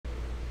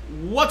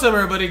What's up,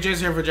 everybody?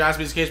 Jason here for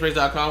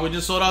JaspysCaseBreaks.com. We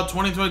just sold out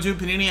 2022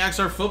 Panini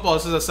XR Football.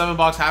 This is a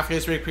 7-box half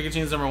case break, Cricket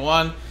Teams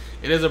 #1.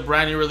 It is a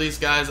brand new release,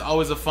 guys.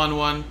 Always a fun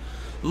one.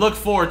 Look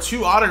for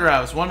 2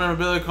 autographs, 1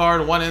 memorabilia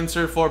card, 1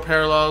 insert, 4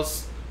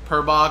 parallels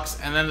per box,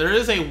 and then there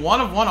is a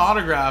 1-of-1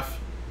 autograph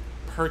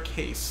per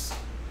case.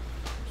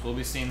 So we'll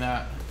be seeing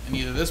that in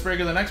either this break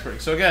or the next break.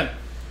 So again,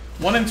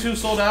 1 and 2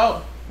 sold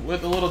out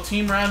with a little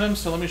team random.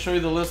 So let me show you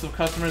the list of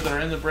customers that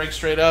are in the break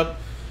straight up.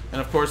 And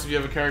of course, if you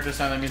have a character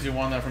sign, that means you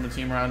won that from a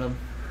team random.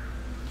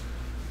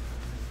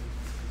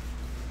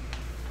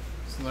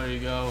 So there you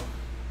go.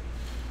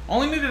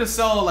 Only needed to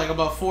sell like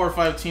about 4 or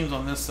 5 teams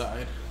on this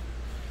side.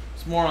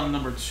 It's more on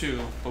number 2,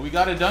 but we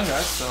got it done,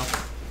 guys. So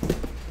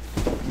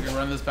we're gonna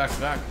run this back to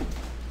back.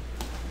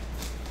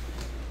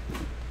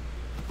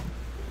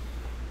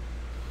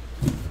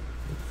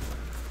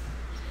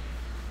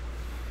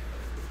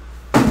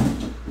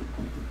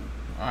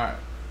 All right.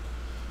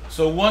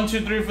 So 1,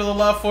 2, 3 for the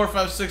left, 4,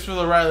 5, 6 for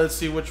the right. Let's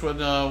see which one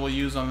we'll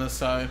use on this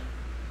side.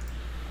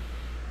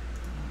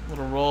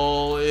 Little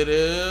roll. It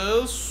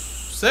is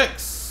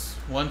 6.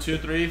 1, 2,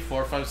 3,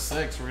 4, 5,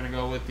 6. We're gonna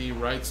go with the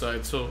right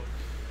side. So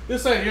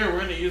this side here, we're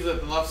gonna use it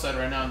the left side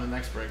right now in the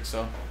next break.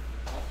 So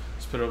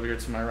let's put it over here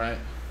to my right.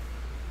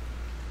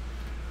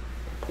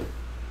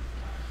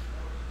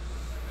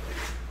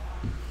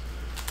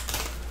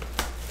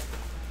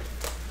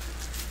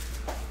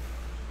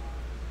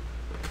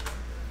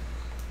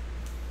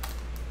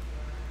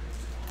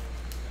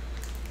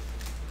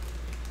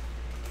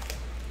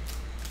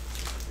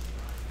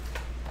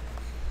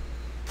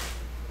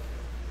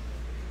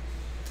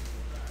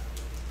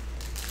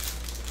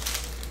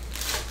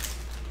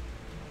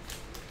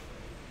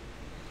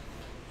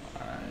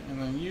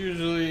 And then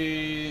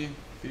usually,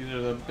 these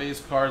are the base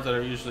cards that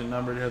are usually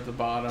numbered here at the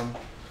bottom.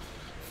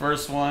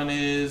 First one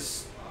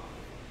is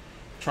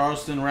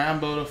Charleston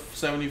Rambo to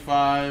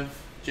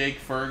 75, Jake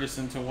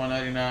Ferguson to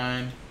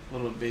 199. A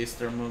little bit base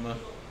there, Muma.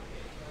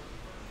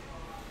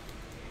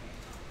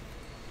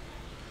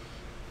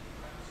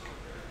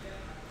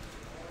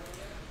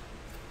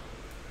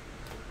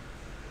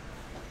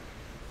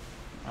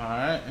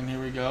 Alright, and here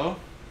we go.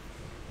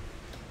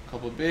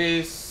 Couple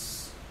base.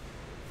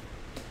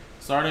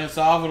 Starting us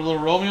off with a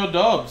little Romeo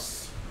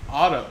Doubs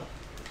auto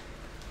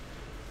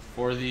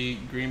for the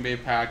Green Bay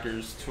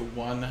Packers to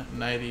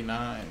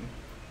 199.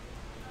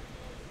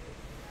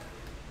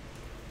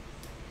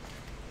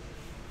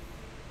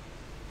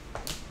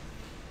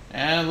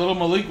 And a little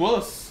Malik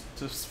Willis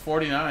to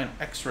 49,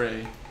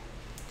 X-ray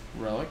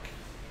relic.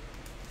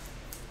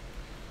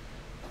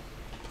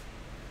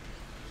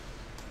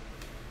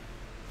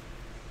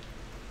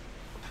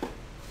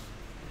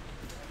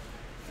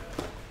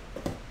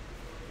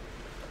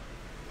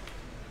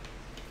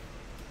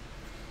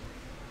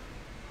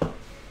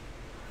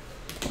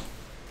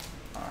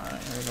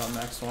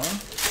 Next one.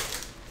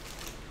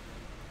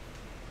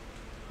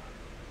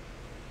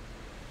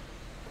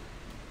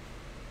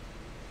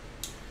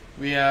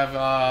 We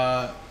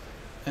have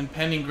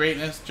Impending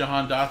Greatness,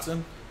 Jahan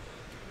Dotson.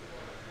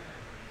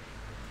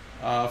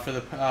 For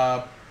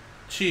the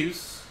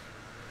Chiefs,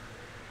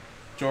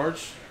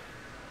 George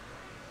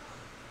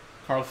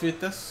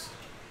Karlaftis.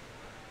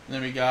 And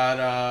then we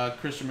got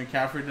Christian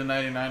McCaffrey to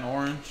 99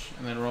 orange,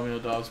 and then Romeo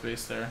Doubs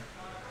base there.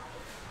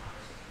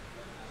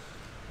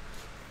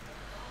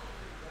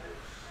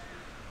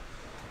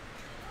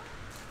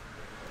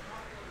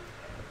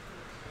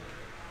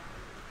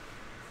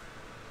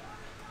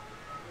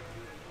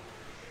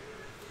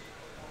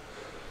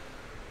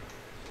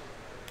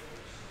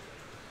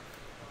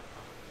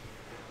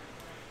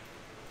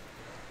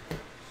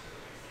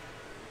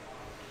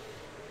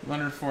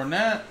 Leonard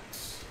Fournette,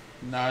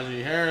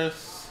 Najee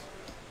Harris,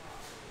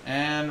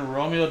 and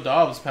Romeo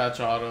Doubs patch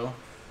auto.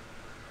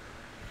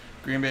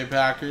 Green Bay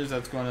Packers,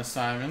 that's going to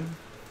Simon.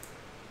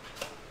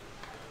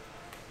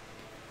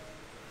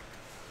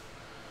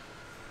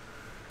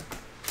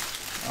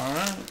 All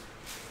right.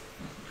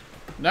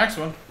 Next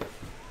one.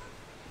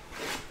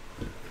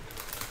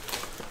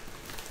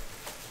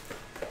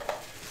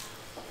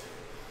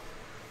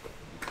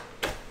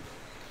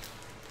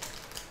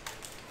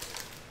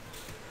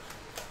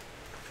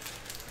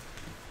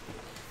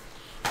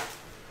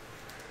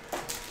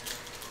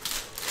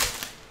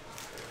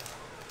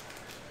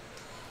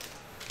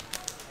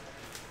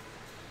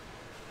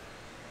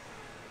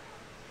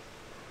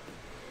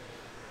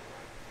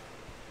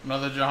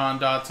 Another Jahan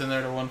Dotson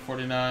there to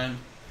 149.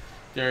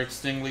 Derek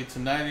Stingley to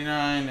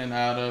 99. And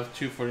out of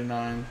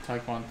 249,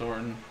 Tyquan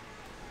Thornton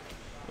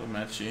to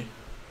Mechie.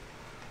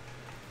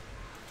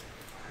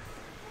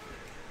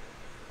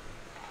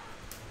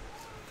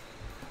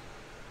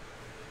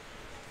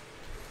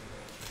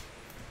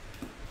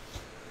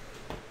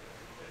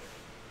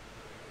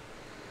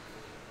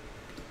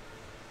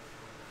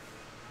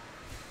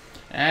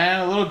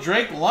 And a little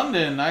Drake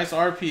London. Nice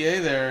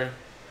RPA there.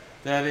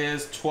 That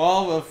is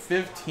 12 of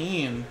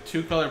 15.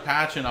 2-color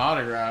patch and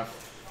autograph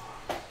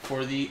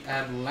for the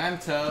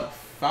Atlanta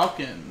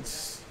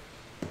Falcons.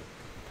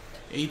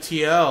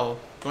 ATL.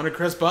 Going to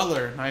Chris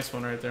Butler. Nice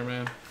one right there,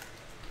 man.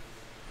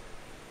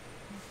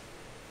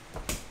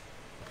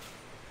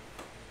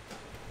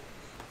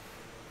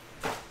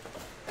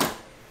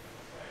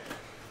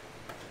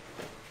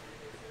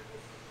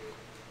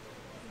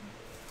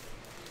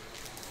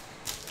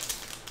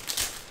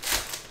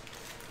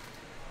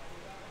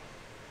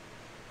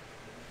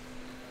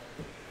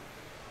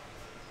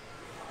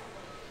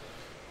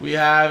 We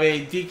have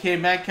a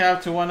DK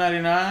Metcalf to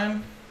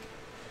 199.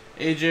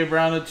 AJ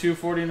Brown to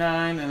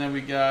 249. And then we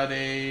got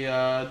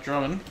a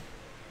Drummond.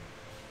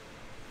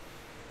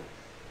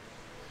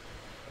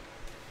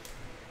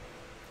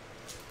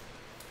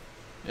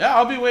 Yeah,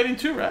 I'll be waiting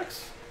too,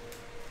 Rex.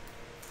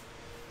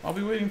 I'll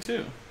be waiting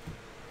too.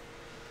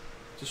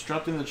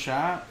 Disrupting the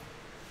chat.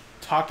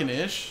 Talking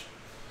ish.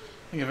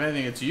 I think if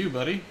anything, it's you,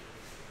 buddy.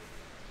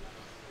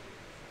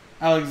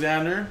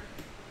 Alexander.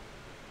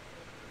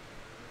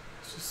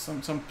 It's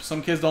just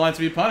some kids don't like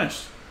to be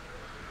punished.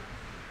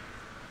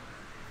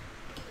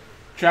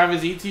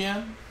 Travis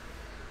Etienne.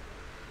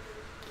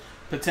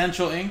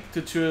 Potential Inc.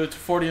 to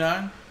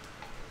 49.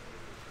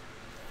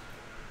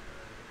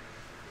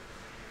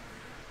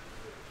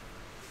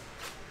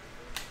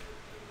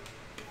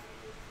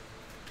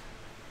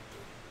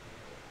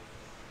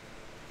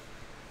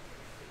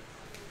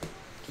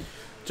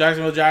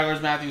 Jacksonville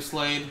Jaguars, Matthew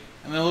Slade.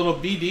 And then a little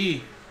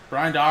BD,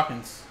 Brian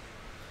Dawkins.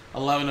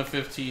 11 of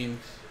 15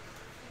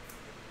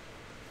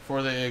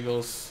 for the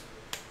Eagles.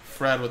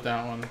 Fred with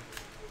that one.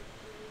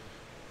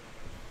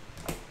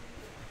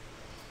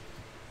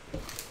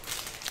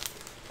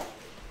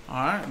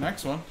 Alright,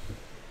 next one.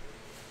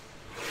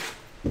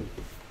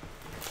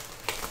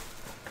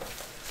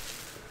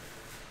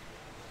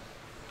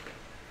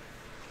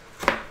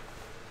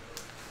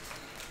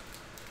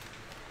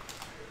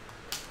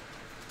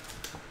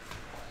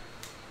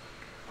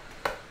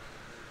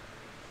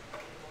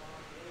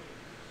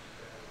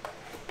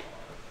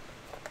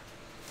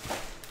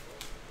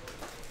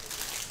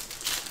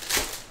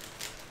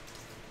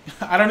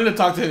 I don't need to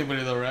talk to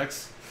anybody though,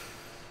 Rex.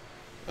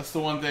 That's the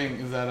one thing,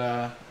 is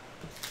that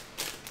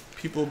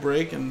people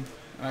break, and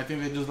I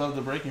think they just love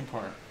the breaking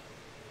part.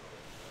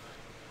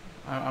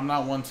 I'm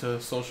not one to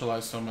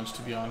socialize so much,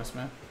 to be honest,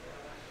 man.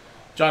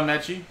 John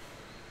Mechie.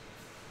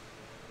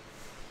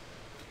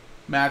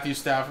 Matthew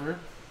Stafford.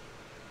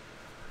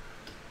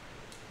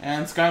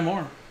 And Sky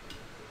Moore.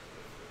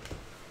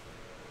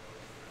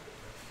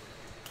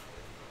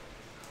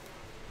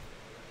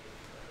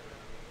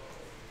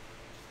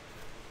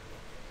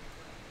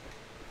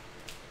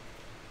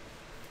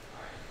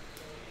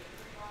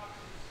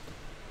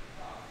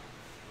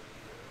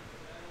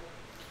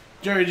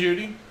 Jerry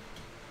Jeudy.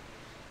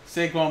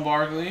 Saquon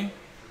Barkley.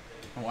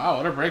 Wow,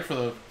 what a break for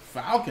the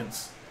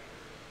Falcons.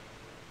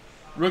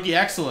 Rookie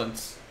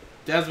Excellence.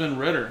 Desmond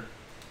Ridder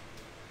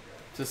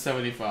to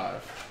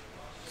 75.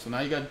 So now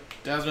you got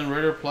Desmond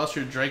Ridder plus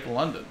your Drake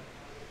London.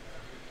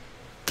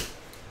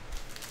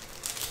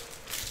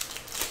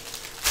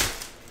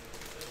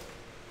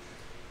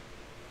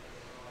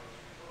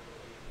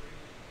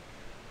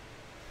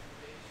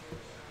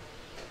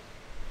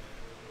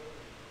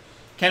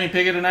 Kenny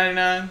Pickett to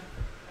 99.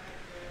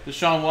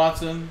 Deshaun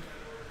Watson,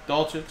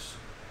 Dolchich.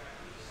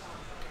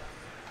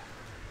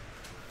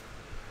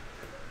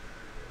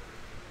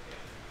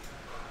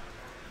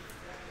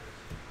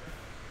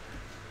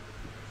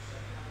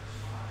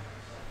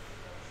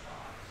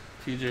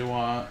 TJ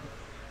Watt,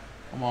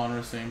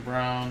 Amon-Ra St.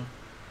 Brown.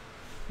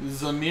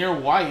 Zamir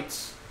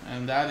White,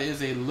 and that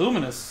is a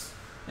Luminous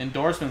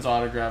endorsements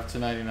autograph to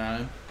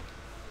 99.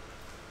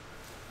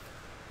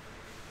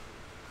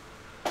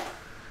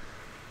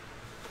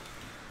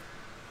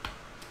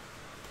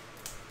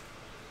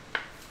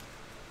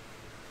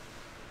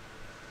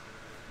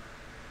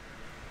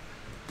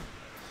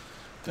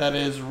 That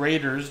is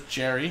Raiders,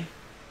 Jerry.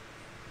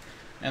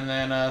 And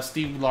then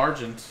Steve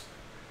Largent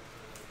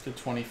to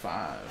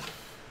 25.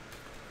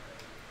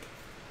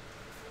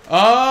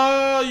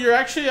 You're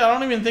actually, I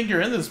don't even think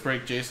you're in this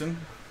break, Jason.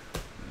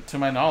 To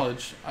my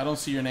knowledge. I don't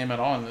see your name at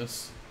all in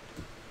this.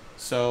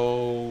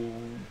 So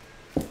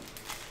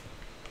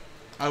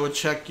I would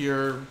check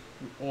your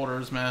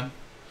orders, man.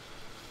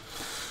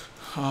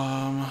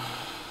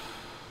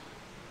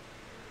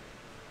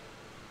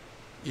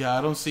 Yeah,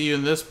 I don't see you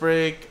in this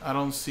break. I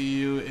don't see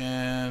you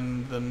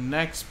in the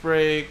next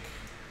break.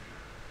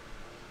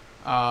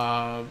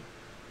 Yeah,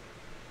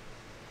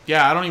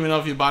 I don't even know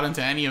if you bought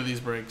into any of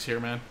these breaks here,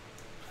 man.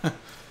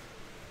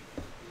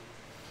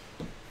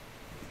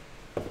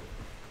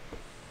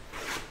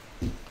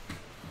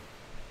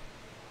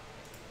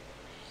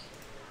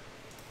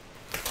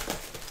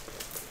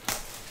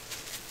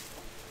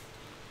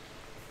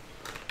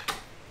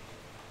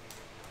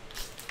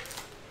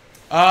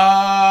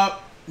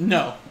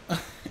 No.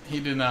 He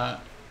did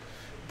not.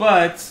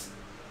 But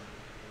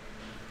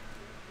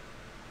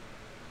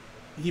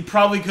he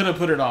probably could have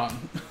put it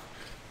on.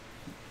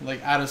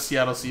 Like at a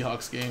Seattle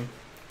Seahawks game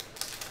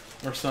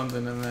or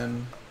something, and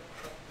then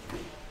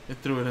it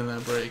threw it in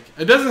that break.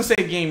 It doesn't say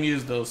game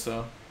used though,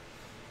 so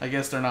I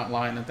guess they're not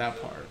lying at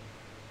that part.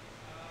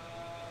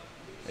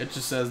 It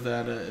just says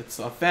that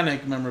it's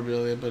authentic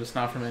memorabilia, but it's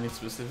not from any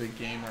specific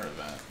game or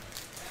event.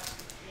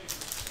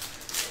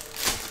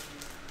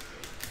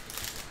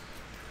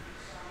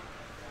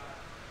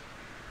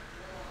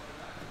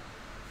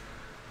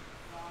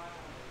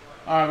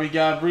 Alright, we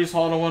got Breece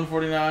Hall to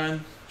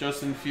 149,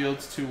 Justin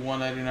Fields to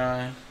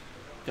 199,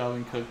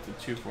 Dalvin Cook to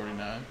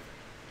 249.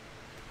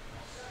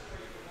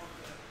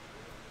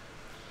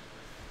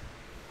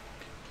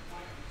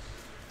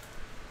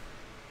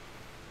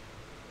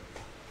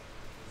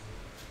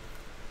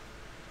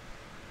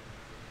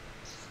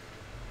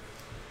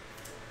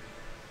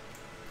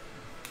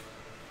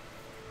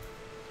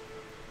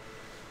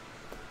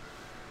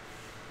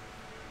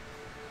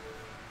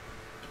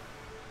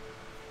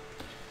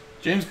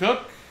 James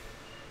Cook,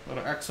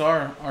 little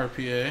XR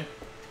RPA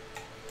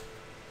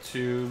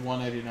to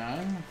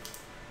 189.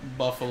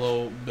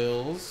 Buffalo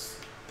Bills.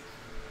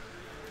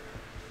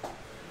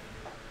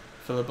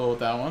 Filippo with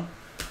that one.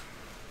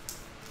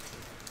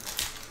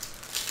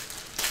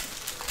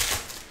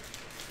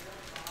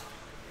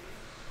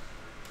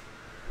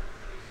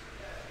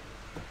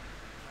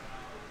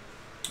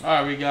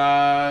 Alright, we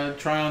got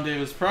Tryon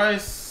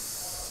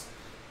Davis-Price,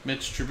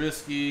 Mitch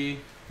Trubisky,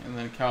 and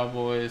then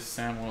Cowboys,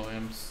 Sam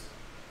Williams.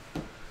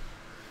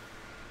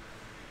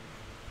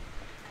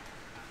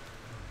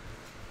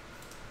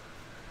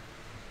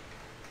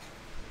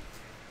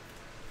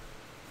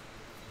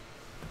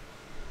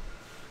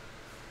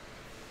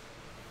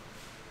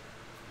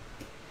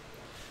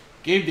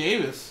 Gabe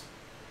Davis.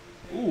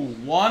 Ooh,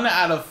 1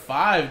 out of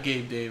 5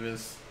 Gabe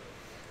Davis.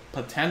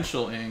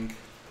 Potential ink.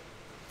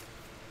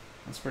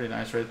 That's pretty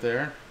nice right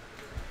there.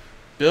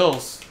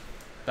 Bills.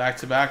 Back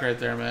to back right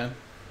there, man.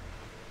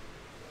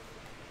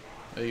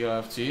 There you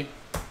go, FT.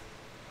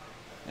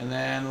 And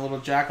then a little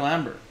Jack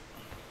Lambert.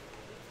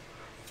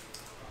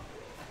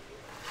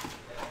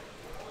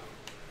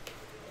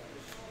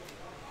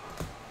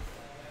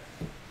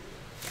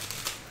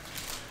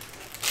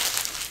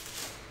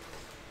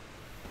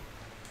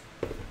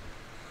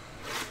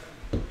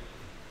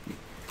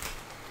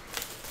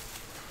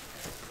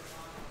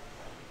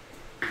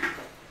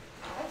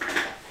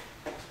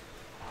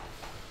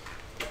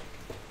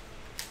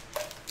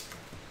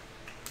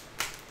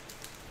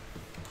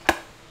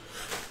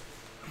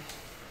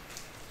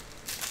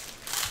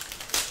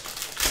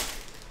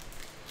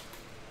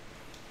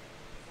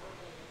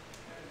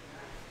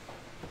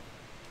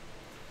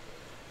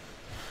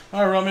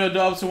 All right, Romeo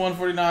Doubs to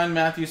 149,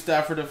 Matthew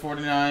Stafford to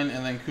 49,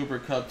 and then Cooper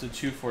Kupp to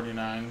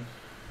 249.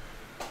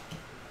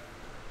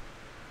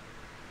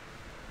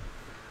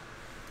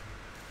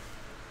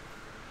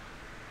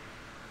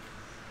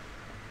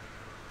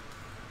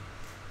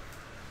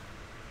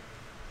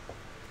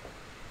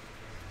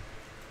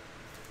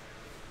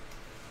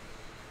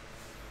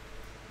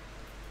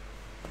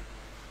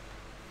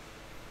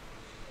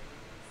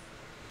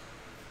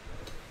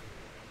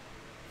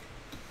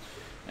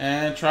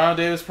 And Tryon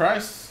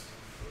Davis-Price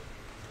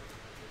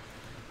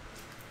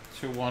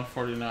to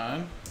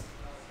 149.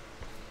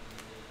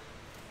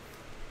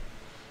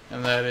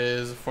 And that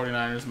is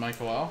 49ers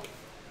Michael L.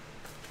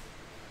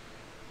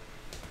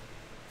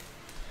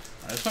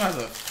 This one has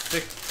a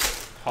thick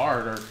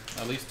card, or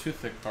at least 2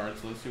 thick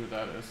cards. So let's see what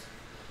that is.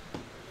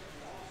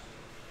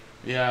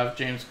 We have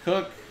James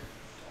Cook,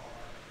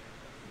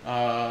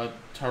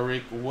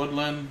 Tariq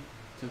Woodland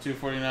to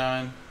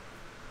 249.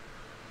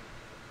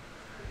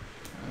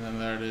 And then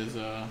there it is,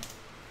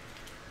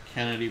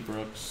 Kennedy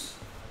Brooks.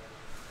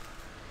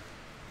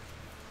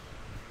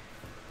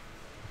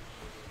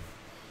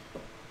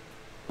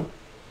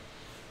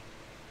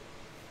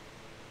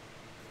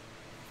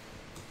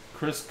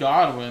 Chris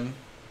Godwin,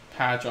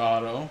 patch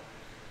auto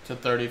to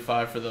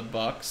 35 for the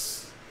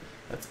Bucks.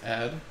 That's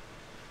Ed.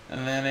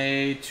 And then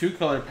a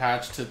 2-color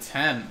patch to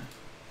 10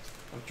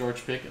 of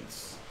George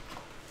Pickens.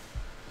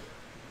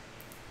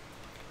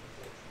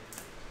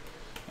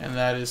 And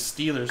that is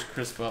Steelers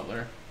Chris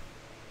Butler.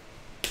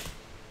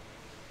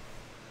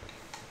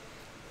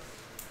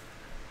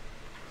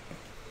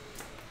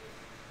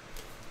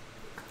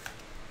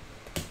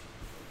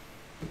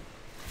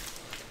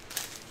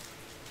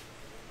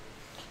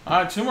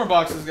 All right, 2 more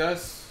boxes,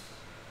 guys.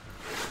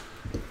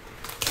 So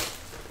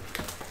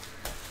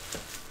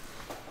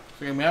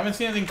again, we haven't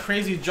seen anything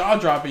crazy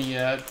jaw-dropping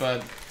yet,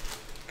 but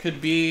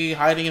could be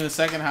hiding in the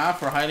second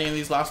half or hiding in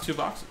these last 2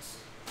 boxes.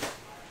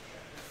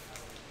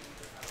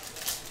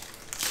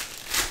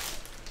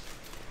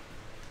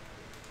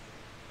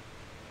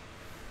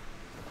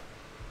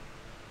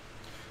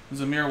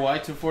 Zamir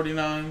White to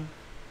 49,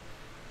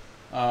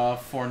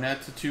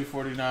 Fournette to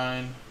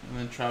 249, and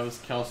then Travis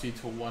Kelce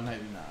to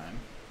 199.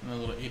 And a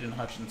little Aiden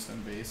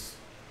Hutchinson base.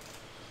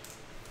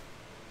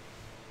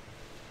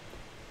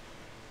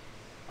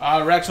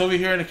 Rex over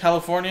here in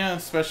California,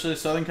 especially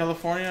Southern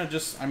California.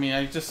 Just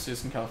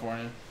in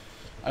California.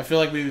 I feel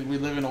like we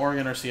live in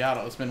Oregon or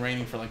Seattle. It's been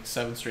raining for like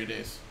 7 straight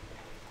days.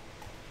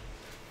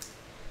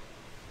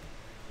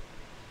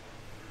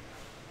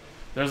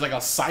 There's like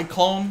a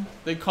cyclone,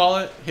 they call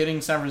it,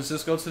 hitting San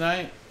Francisco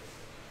tonight.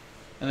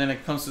 And then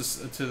it comes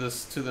to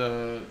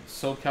the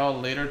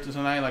SoCal later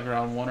tonight, like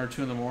around 1 or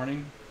 2 in the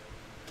morning.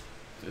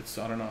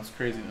 I don't know, it's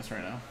craziness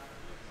right now.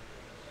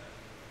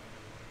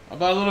 How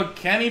about a little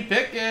Kenny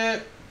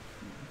Pickett?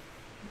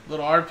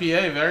 Little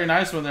RPA, very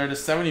nice one there to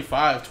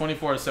 75,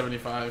 24 to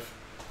 75.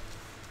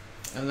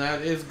 And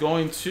that is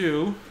going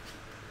to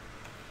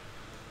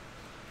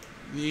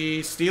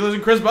the Steelers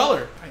and Chris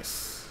Butler.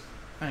 Nice.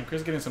 Man,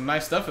 Chris getting some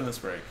nice stuff in this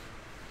break.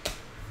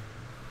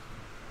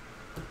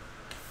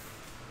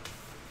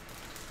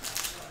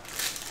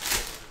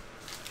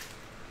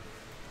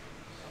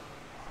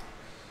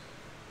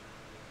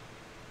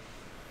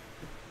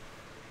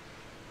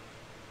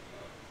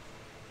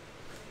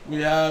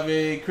 We have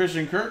a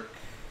Christian Kirk,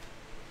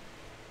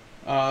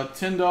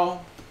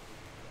 Tyndall,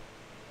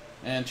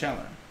 and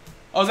Chandler.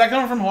 Oh, is that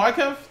coming from Hawaii,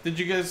 Kev? Did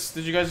you guys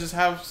just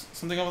have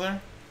something over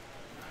there?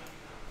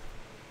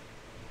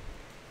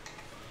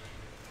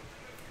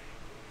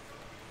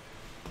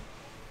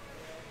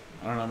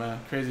 I don't know, man.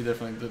 Crazy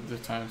different the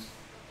times.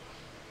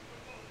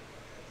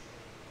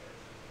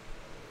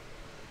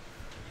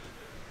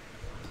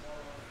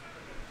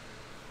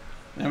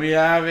 And we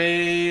have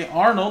a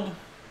Arnold,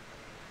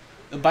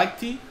 a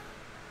PYT,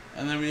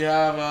 and then we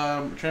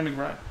have Trey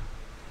McBride.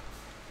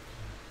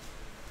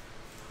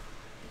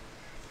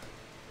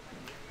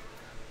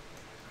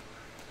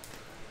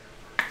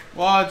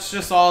 Well, it's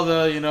just all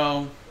the, you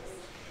know,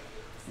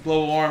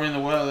 global warming, the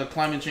weather, the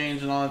climate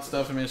change, and all that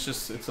stuff. I mean,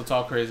 it's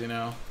all crazy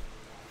now.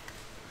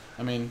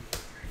 I mean,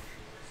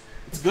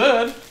 it's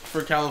good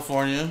for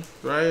California,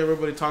 right?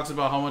 Everybody talks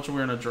about how much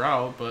we're in a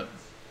drought, but,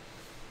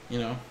 you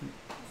know,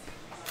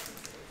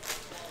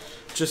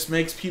 just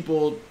makes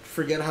people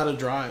forget how to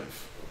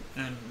drive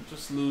and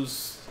just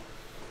lose,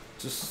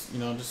 you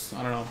know,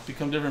 I don't know,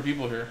 become different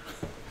people here.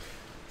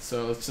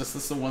 So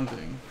that's the one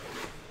thing.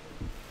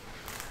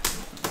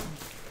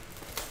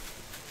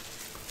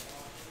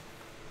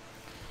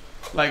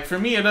 Like, for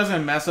me, it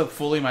doesn't mess up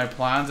fully my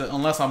plans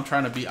unless I'm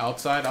trying to be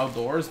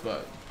outdoors,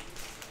 but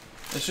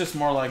it's just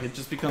more like it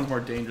just becomes more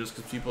dangerous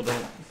because people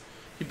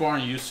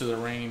aren't used to the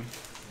rain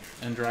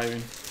and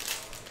driving.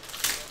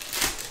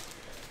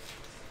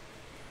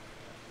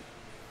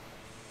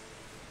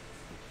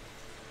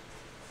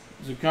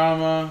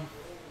 Zukama,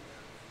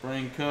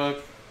 Brain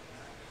Cook,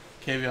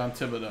 Kayvon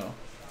Thibodeau.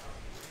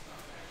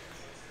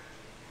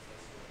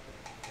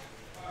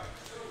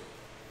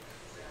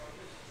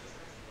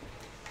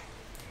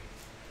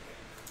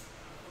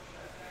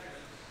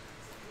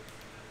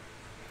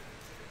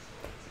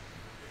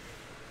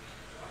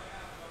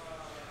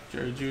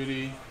 Jerry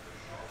Jeudy,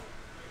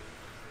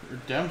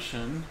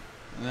 Redemption,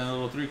 and then a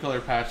little 3-color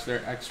patch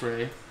there,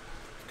 X-Ray,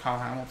 Kyle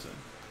Hamilton.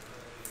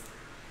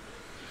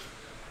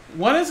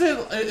 When is it?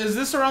 Is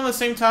this around the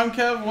same time,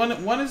 Kev?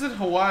 When is it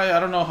Hawaii?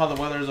 I don't know how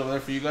the weather is over there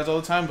for you guys all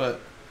the time,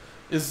 but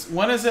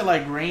when is it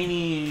like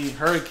rainy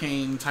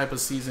hurricane type of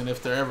season,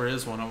 if there ever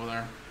is one over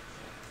there?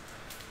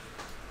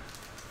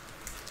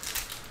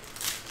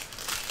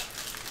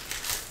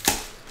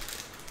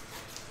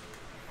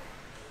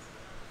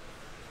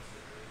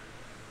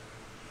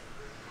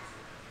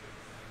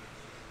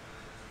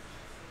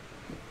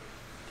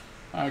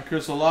 All right,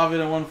 Chris Olave at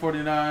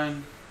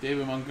 149,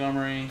 David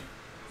Montgomery.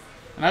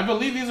 And I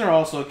believe these are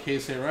also a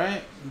case hit,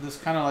 right? This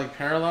kind of like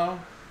parallel.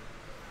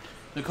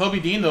 The Kobe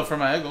Dean, though, for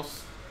my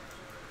Eagles.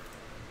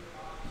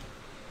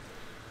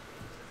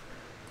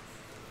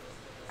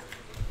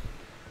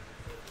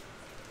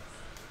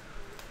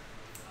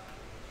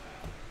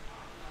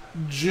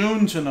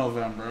 June to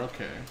November,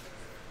 okay.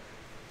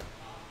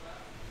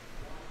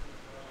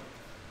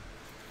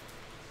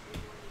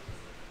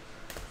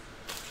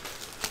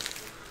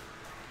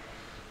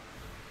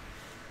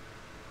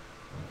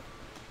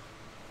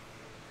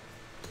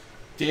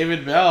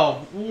 David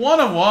Bell, 1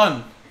 of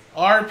 1.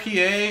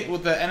 RPA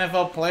with the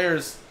NFL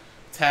players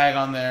tag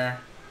on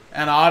there.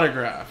 And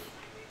autograph.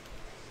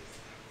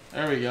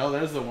 There we go.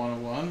 There's the 1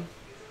 of 1.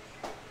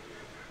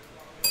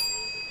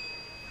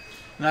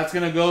 And that's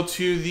going to go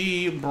to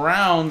the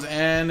Browns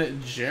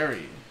and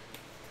Jerry.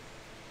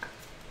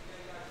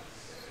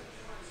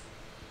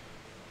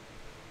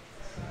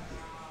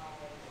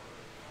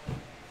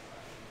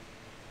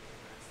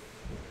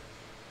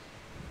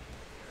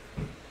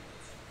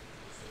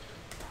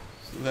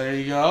 There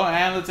you go.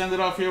 And let's end it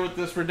off here with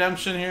this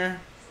redemption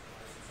here.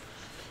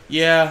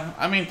 Yeah,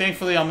 I mean,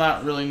 thankfully I'm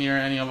not really near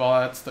any of all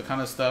that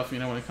kind of stuff, you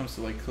know, when it comes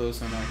to like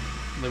close and like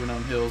living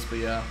on hills, but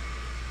yeah.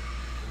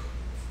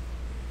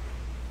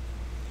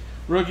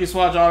 Rookie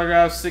swatch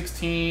autograph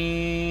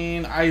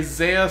 16,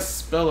 Isaiah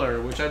Spiller,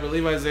 which I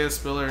believe Isaiah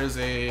Spiller is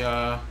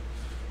a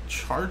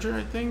Charger,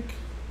 I think.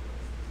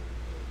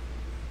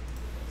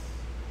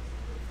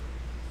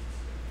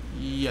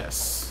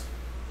 Yes.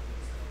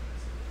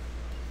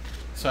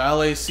 So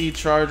LAC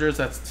Chargers,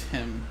 that's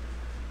Tim.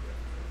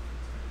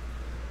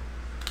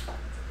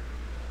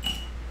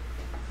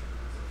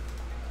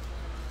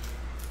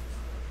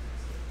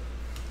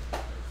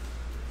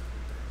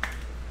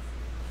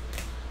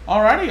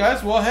 Alrighty,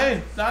 guys. Well,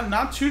 hey,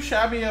 not too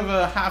shabby of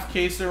a half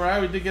caser,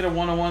 right? We did get a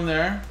 1-on-1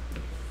 there.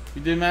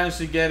 We did manage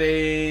to get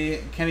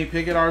a Kenny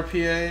Pickett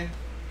RPA.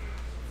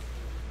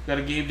 Got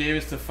a Gabe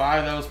Davis to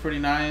 5. That was pretty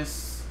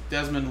nice.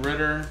 Desmond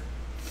Ridder.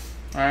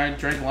 All right,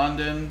 Drake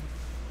London.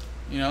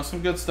 You know,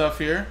 some good stuff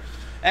here.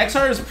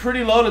 XR is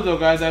pretty loaded, though,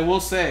 guys, I will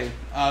say.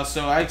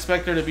 So I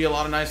expect there to be a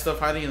lot of nice stuff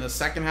hiding in the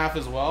second half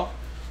as well.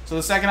 So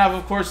the second half,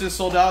 of course, is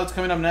sold out. It's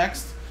coming up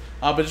next.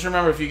 But just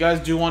remember, if you guys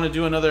do want to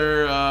do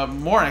another,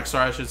 more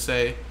XR, I should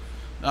say,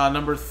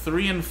 number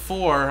 3 and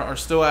 4 are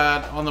still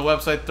on the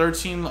website.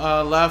 13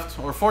 left,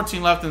 or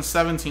 14 left and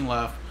 17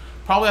 left.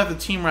 Probably have to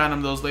team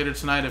random those later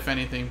tonight, if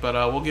anything. But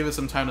we'll give it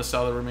some time to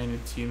sell the remaining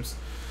teams.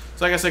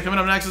 So like I said, coming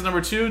up next is number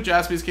 2,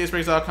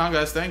 jaspyscasebreaks.com,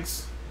 guys.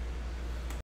 Thanks.